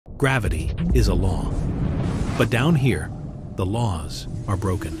Gravity is a law. But down here, the laws are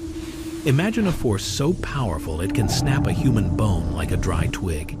broken. Imagine a force so powerful it can snap a human bone like a dry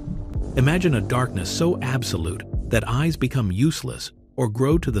twig. Imagine a darkness so absolute that eyes become useless or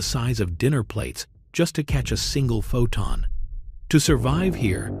grow to the size of dinner plates just to catch a single photon. To survive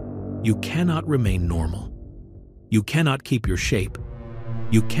here, you cannot remain normal. You cannot keep your shape.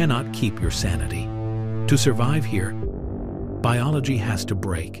 You cannot keep your sanity. To survive here, biology has to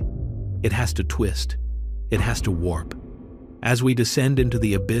break. It has to twist. It has to warp. As we descend into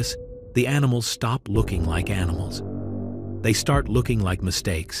the abyss, the animals stop looking like animals. They start looking like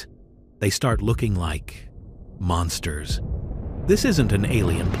mistakes. They start looking like monsters. This isn't an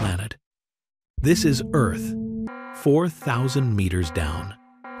alien planet. This is Earth, 4,000 meters down.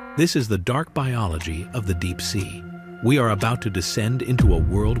 This is the dark biology of the deep sea. We are about to descend into a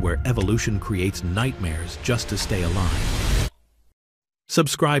world where evolution creates nightmares just to stay alive.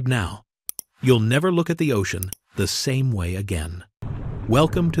 Subscribe now. You'll never look at the ocean the same way again.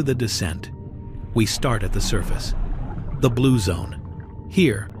 Welcome to the descent. We start at the surface. The blue zone.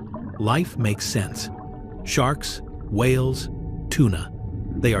 Here, life makes sense. Sharks, whales, tuna.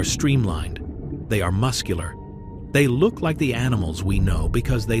 They are streamlined. They are muscular. They look like the animals we know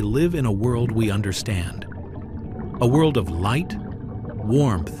because they live in a world we understand. A world of light,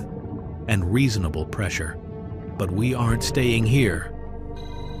 warmth, and reasonable pressure. But we aren't staying here.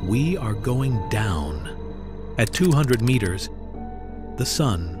 We are going down. At 200 meters, the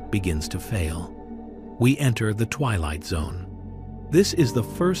sun begins to fail. We enter the twilight zone. This is the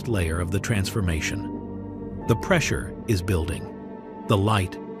first layer of the transformation. The pressure is building. The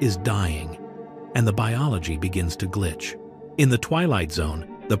light is dying. And the biology begins to glitch. In the twilight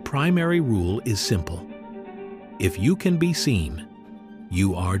zone, the primary rule is simple. If you can be seen,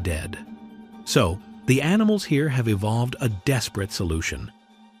 you are dead. So, the animals here have evolved a desperate solution.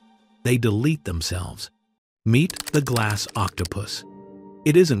 They delete themselves. Meet the glass octopus.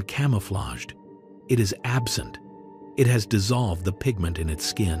 It isn't camouflaged. It is absent. It has dissolved the pigment in its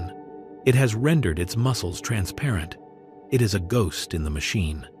skin. It has rendered its muscles transparent. It is a ghost in the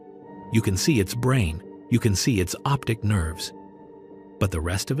machine. You can see its brain. You can see its optic nerves. But the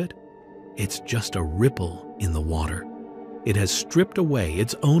rest of it? It's just a ripple in the water. It has stripped away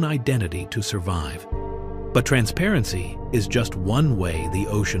its own identity to survive. But transparency is just one way the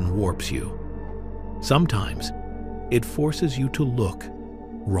ocean warps you. Sometimes, it forces you to look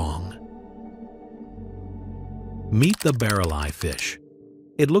wrong. Meet the barrel-eye fish.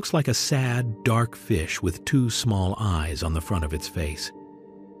 It looks like a sad, dark fish with two small eyes on the front of its face.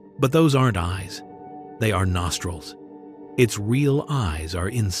 But those aren't eyes. They are nostrils. Its real eyes are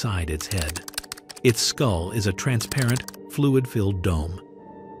inside its head. Its skull is a transparent, fluid-filled dome.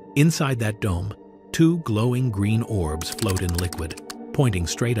 Inside that dome, two glowing green orbs float in liquid, pointing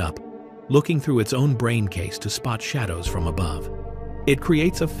straight up, looking through its own brain case to spot shadows from above. It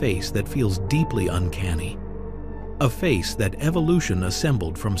creates a face that feels deeply uncanny. A face that evolution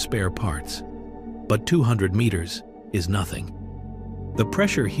assembled from spare parts. But 200 meters is nothing. The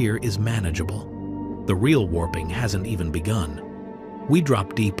pressure here is manageable. The real warping hasn't even begun. We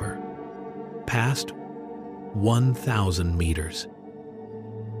drop deeper, past 1,000 meters.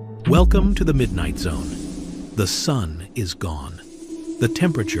 Welcome to the midnight zone. The sun is gone. The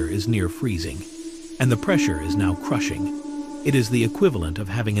temperature is near freezing, and the pressure is now crushing. It is the equivalent of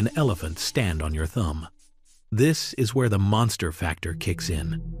having an elephant stand on your thumb. This is where the monster factor kicks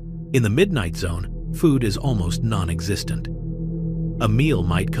in. In the midnight zone, food is almost non-existent. A meal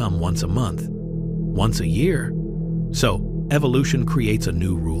might come once a month, once a year. So, evolution creates a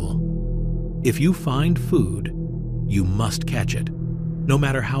new rule. If you find food, you must catch it, no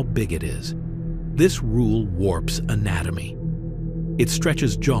matter how big it is. This rule warps anatomy. It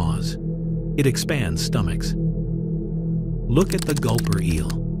stretches jaws. It expands stomachs. Look at the gulper eel.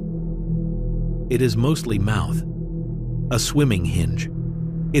 It is mostly mouth, a swimming hinge.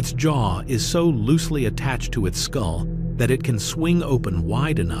 Its jaw is so loosely attached to its skull that it can swing open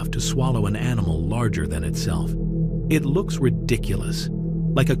wide enough to swallow an animal larger than itself. It looks ridiculous,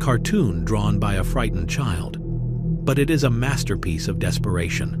 like a cartoon drawn by a frightened child. But it is a masterpiece of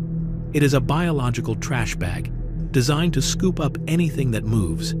desperation. It is a biological trash bag, designed to scoop up anything that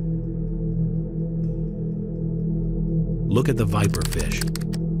moves. Look at the viper fish.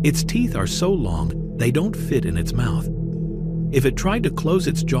 Its teeth are so long, they don't fit in its mouth. If it tried to close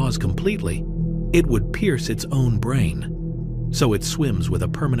its jaws completely, it would pierce its own brain. So it swims with a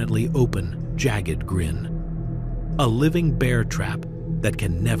permanently open, jagged grin. A living bear trap that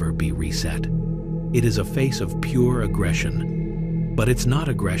can never be reset. It is a face of pure aggression. But it's not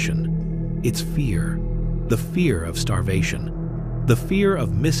aggression. It's fear. The fear of starvation. The fear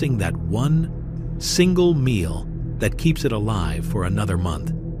of missing that one single meal that keeps it alive for another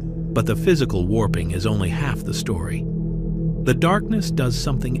month. But the physical warping is only half the story. The darkness does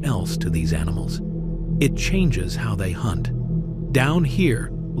something else to these animals. It changes how they hunt. Down here,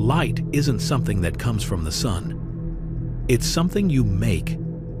 light isn't something that comes from the sun. It's something you make.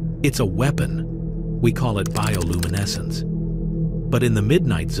 It's a weapon. We call it bioluminescence. But in the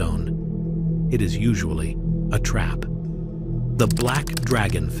midnight zone, it is usually a trap. The black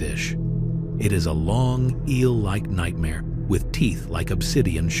dragonfish. It is a long, eel-like nightmare with teeth like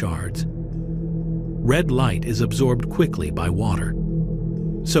obsidian shards. Red light is absorbed quickly by water.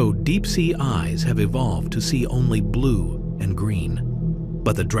 So deep-sea eyes have evolved to see only blue and green.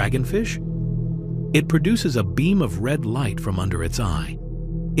 But the dragonfish? It produces a beam of red light from under its eye.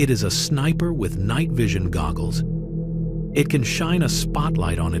 It is a sniper with night vision goggles. It can shine a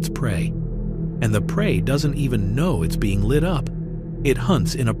spotlight on its prey, and the prey doesn't even know it's being lit up. It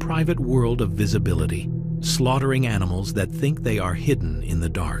hunts in a private world of visibility, slaughtering animals that think they are hidden in the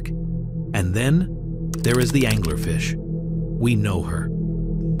dark. And then there is the anglerfish. We know her.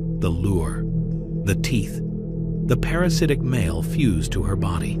 The lure, the teeth, the parasitic male fused to her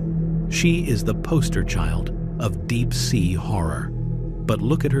body. She is the poster child of deep-sea horror. But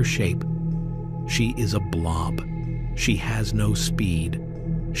look at her shape. She is a blob. She has no speed.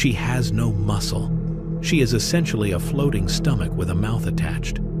 She has no muscle. She is essentially a floating stomach with a mouth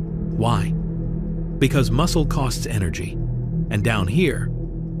attached. Why? Because muscle costs energy, and down here,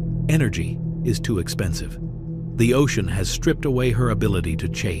 energy is too expensive. The ocean has stripped away her ability to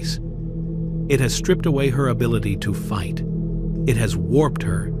chase. It has stripped away her ability to fight. It has warped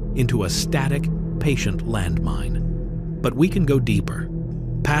her into a static, patient landmine. But we can go deeper,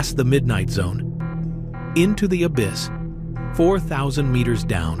 past the midnight zone, into the abyss, 4,000 meters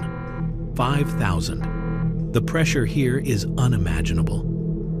down, 5,000. The pressure here is unimaginable.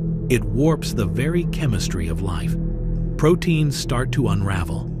 It warps the very chemistry of life. Proteins start to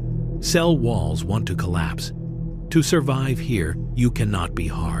unravel. Cell walls want to collapse. To survive here, you cannot be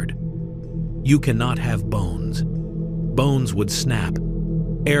hard. You cannot have bones. Bones would snap.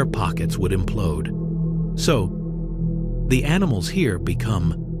 Air pockets would implode. So, the animals here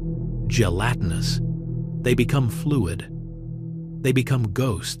become gelatinous. They become fluid. They become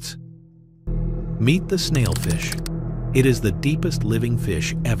ghosts. Meet the snailfish. It is the deepest living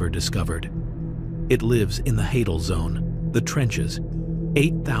fish ever discovered. It lives in the Hadal zone, the trenches,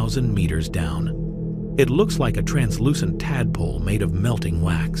 8,000 meters down. It looks like a translucent tadpole made of melting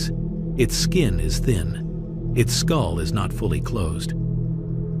wax. Its skin is thin. Its skull is not fully closed.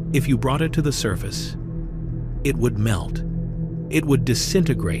 If you brought it to the surface, it would melt. It would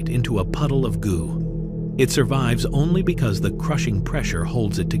disintegrate into a puddle of goo. It survives only because the crushing pressure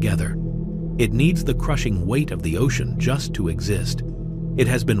holds it together. It needs the crushing weight of the ocean just to exist. It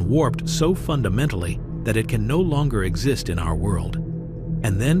has been warped so fundamentally that it can no longer exist in our world.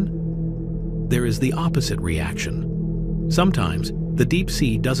 And then there is the opposite reaction. Sometimes the deep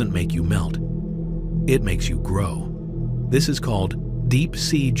sea doesn't make you melt. It makes you grow. This is called deep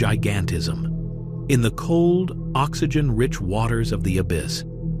sea gigantism. In the cold, oxygen-rich waters of the abyss,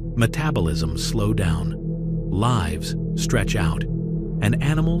 metabolisms slow down, lives stretch out, and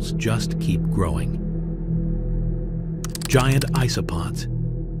animals just keep growing. Giant isopods.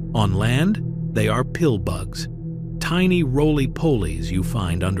 On land, they are pill bugs, tiny roly-polies you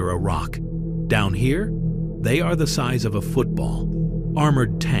find under a rock. Down here, they are the size of a football,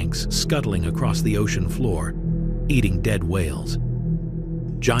 armored tanks scuttling across the ocean floor, eating dead whales.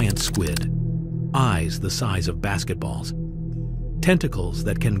 Giant squid, eyes the size of basketballs, tentacles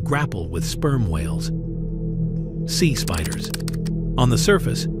that can grapple with sperm whales. Sea spiders. On the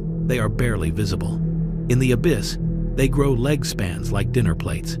surface, they are barely visible. In the abyss, they grow leg spans like dinner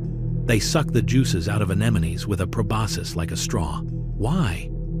plates. They suck the juices out of anemones with a proboscis like a straw. Why?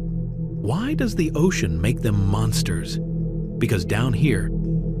 Why does the ocean make them monsters? Because down here,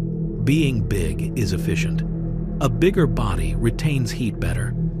 being big is efficient. A bigger body retains heat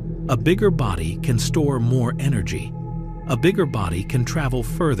better. A bigger body can store more energy. A bigger body can travel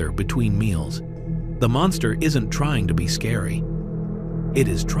further between meals. The monster isn't trying to be scary. It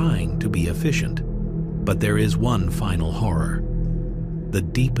is trying to be efficient. But there is one final horror. The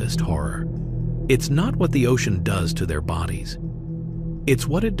deepest horror. It's not what the ocean does to their bodies. It's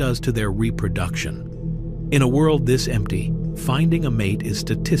what it does to their reproduction. In a world this empty, finding a mate is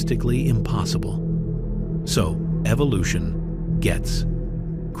statistically impossible. So, evolution gets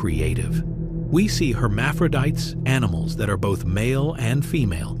creative. We see hermaphrodites, animals that are both male and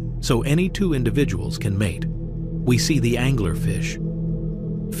female, so any two individuals can mate. We see the anglerfish,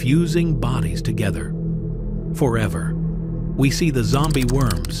 fusing bodies together forever. We see the zombie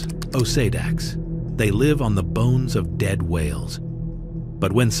worms, Osedax. They live on the bones of dead whales.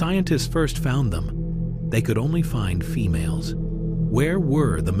 But when scientists first found them, they could only find females. Where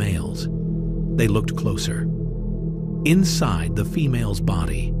were the males? They looked closer. Inside the female's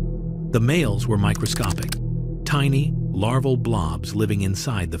body, the males were microscopic, tiny, larval blobs living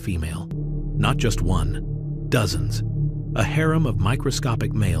inside the female. Not just one, dozens. A harem of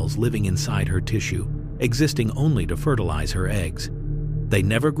microscopic males living inside her tissue, existing only to fertilize her eggs. They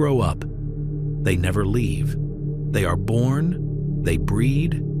never grow up. They never leave. They are born, they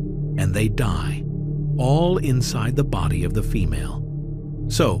breed, and they die, all inside the body of the female.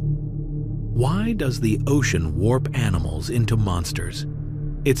 So, why does the ocean warp animals into monsters?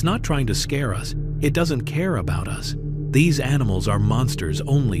 It's not trying to scare us. It doesn't care about us. These animals are monsters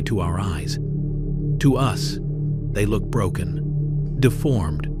only to our eyes. To us, they look broken,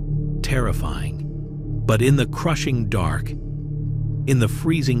 deformed, terrifying. But in the crushing dark, in the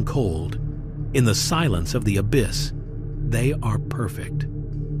freezing cold, in the silence of the abyss, they are perfect.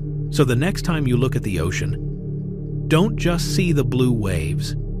 So the next time you look at the ocean, don't just see the blue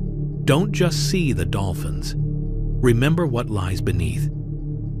waves. Don't just see the dolphins. Remember what lies beneath.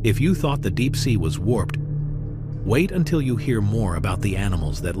 If you thought the deep sea was warped, wait until you hear more about the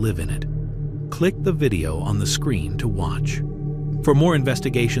animals that live in it. Click the video on the screen to watch. For more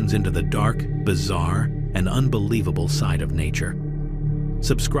investigations into the dark, bizarre, and unbelievable side of nature,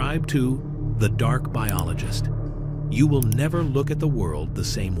 subscribe to The Dark Biologist. You will never look at the world the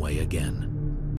same way again.